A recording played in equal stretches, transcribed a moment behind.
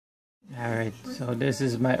Alright, so this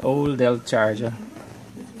is my old Dell charger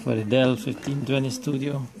for the Dell 1520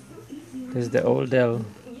 Studio. This is the old Dell,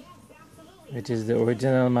 which is the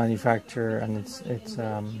original manufacturer, and it's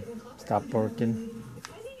stopped working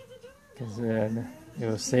because it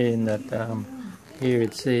was saying that here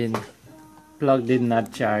it's saying plugged in,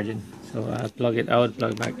 not charging. So I'll plug it out,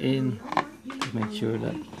 plug back in to make sure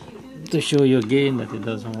that, to show you again that it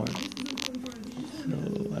doesn't work. So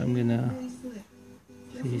I'm gonna,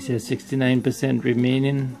 he says 69%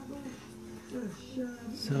 remaining.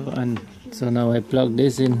 So now I plug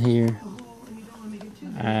this in here,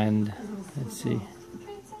 and let's see, it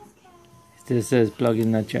still says plugged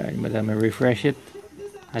in, not charging, but I'm gonna refresh it.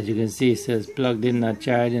 As you can see, it says plugged in, not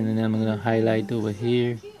charging, and then I'm gonna highlight over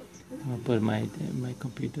here. I'll put my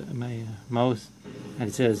computer, my mouse, and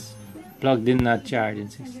it says plugged in, not charging,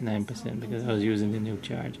 69%, because I was using the new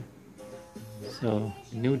charger. So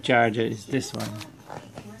the new charger is this one,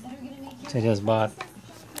 which I just bought.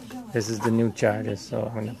 This is the new charger, so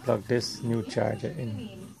I'm gonna plug this new charger in.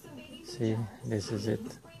 See, this is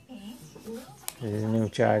it. This is a new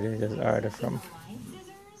charger I just ordered from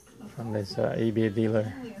this eBay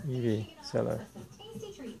dealer, eBay seller.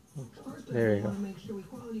 Oops, there you go.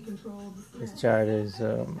 This charger is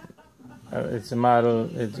it's a model.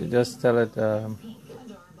 It just tell it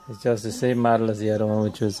it's just the same model as the other one,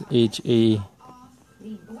 which was HA.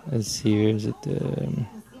 Let's see, where is it?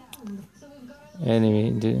 Anyway,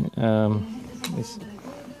 the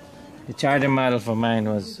charger model for mine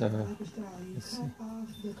was let's see.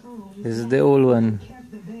 This is the old one.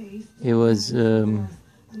 It was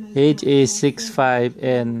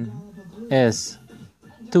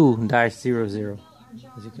HA65NS2-00.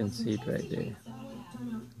 As you can see it right there.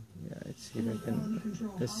 Yeah, let's see if I can.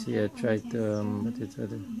 Let's see. I tried to but it's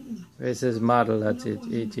other. Where it says model, that's it.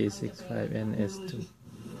 HA65NS2.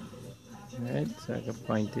 Alright, so I can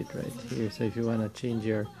point it right here. So if you want to change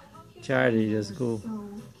your charger, you just go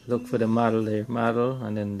look for the model there, model,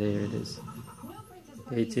 and then there it is,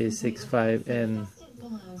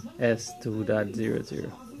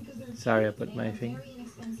 HA65NS2.00. Sorry, I put my finger,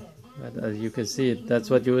 but as you can see, that's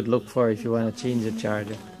what you would look for if you want to change the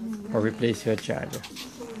charger or replace your charger.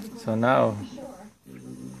 So now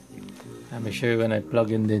I'm sure when I plug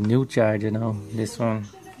in the new charger now, this one,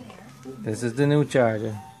 this is the new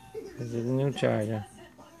charger. This is the new charger.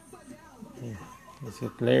 Yeah, it's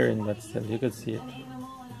glaring, but still you can see it. I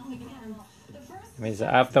mean, it's an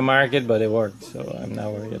aftermarket, but it works, so I'm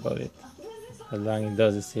not worried about it as long as it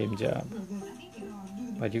does the same job.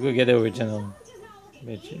 But you could get the original,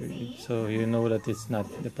 so you know that it's not,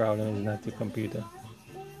 the problem is not the computer.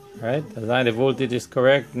 Right? As long as the voltage is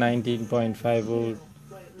correct, 19.5 volt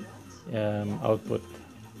output.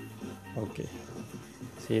 Okay.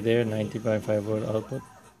 See there, 19.5 volt output.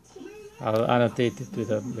 I'll annotate it with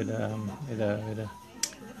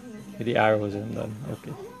the arrows and done.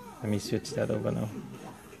 Okay, let me switch that over now.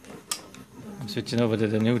 I'm switching over to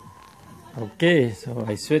the new. Okay, so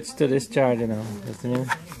I switched to this charger now. That's the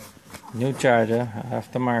new charger,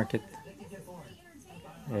 aftermarket.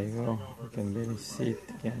 There you go. You can barely see it.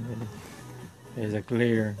 Can't really. There's a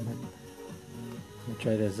glare, but I'll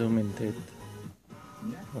try to zoom into it.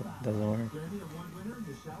 Oh, doesn't work.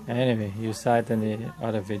 Anyway, you saw it in the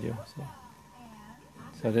other video.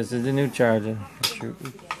 So this is the new charger.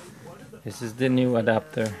 This is the new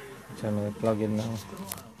adapter, which I'm going to plug in now.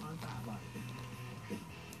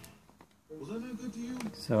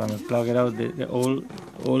 So I'm going to plug it out, the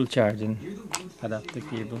old charging adapter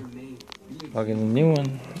cable. Plug in the new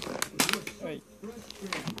one.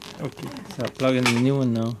 Okay, so I'll plug in the new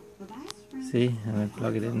one now. See, I'm going to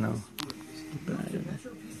plug it in now.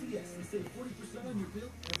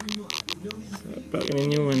 So plug in a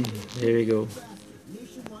new one. There we go.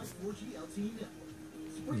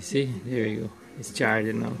 You see, there we go. It's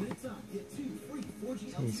charging now.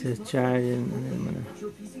 So it says charging, and then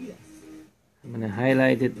I'm gonna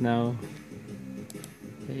highlight it now.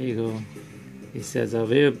 There you go. It says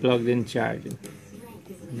available plugged in charging.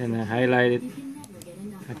 And then I highlight it.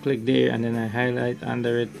 I click there, and then I highlight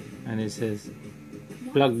under it, and it says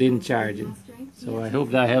plugged in charging. So I hope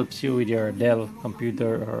that helps you with your Dell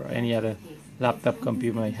computer or any other laptop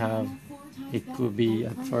computer you might have. It could be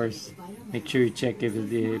at first. Make sure you check if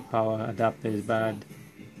the power adapter is bad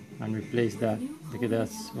and replace that, because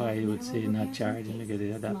that's why you would say not charging, because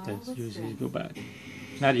the adapters usually go bad.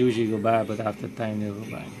 Not usually go bad, but after time they'll go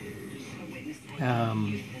bad.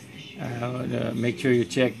 Make sure you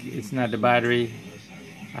check it's not the battery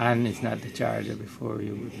and it's not the charger before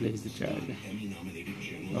you replace the charger.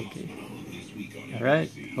 Okay. Alright,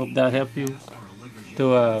 hope that helped you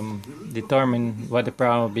to determine what the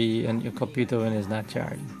problem will be in your computer when it's not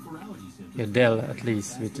charging. your Dell at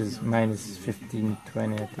least, which is mine is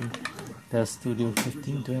 1520, I think. Dell Studio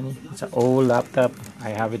 1520. It's an old laptop. I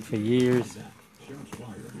have it for years.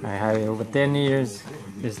 I have it over 10 years.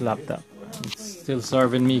 This laptop. It's still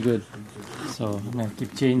serving me good. So I'm gonna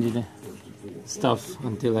keep changing it. Stuff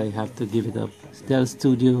until I have to give it up. It's Dell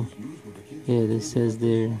Studio. Yeah, this says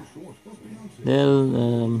there Dell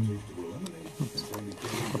oops,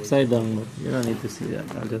 upside down, but you don't need to see that.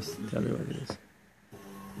 I'll just tell you what it is.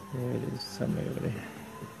 There it is, somewhere over there.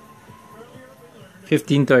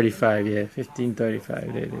 1535, yeah,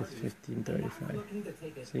 1535. There it is,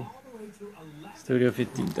 1535. See, Studio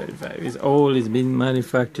 1535. It's old. It's been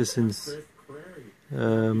manufactured since I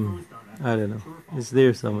don't know. It's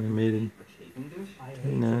there somewhere, made in.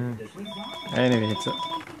 Anyway, it's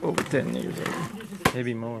over 10 years old,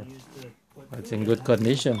 maybe more. But it's in good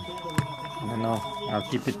condition. I don't know. I'll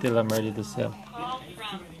keep it till I'm ready to sell.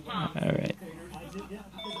 Alright.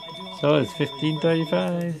 So it's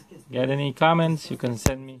 1535. Got any comments? You can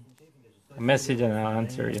send me a message and I'll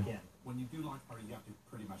answer you.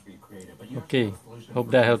 Okay. Hope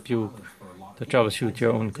that helped you to troubleshoot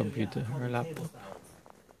your own computer or laptop.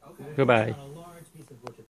 Goodbye.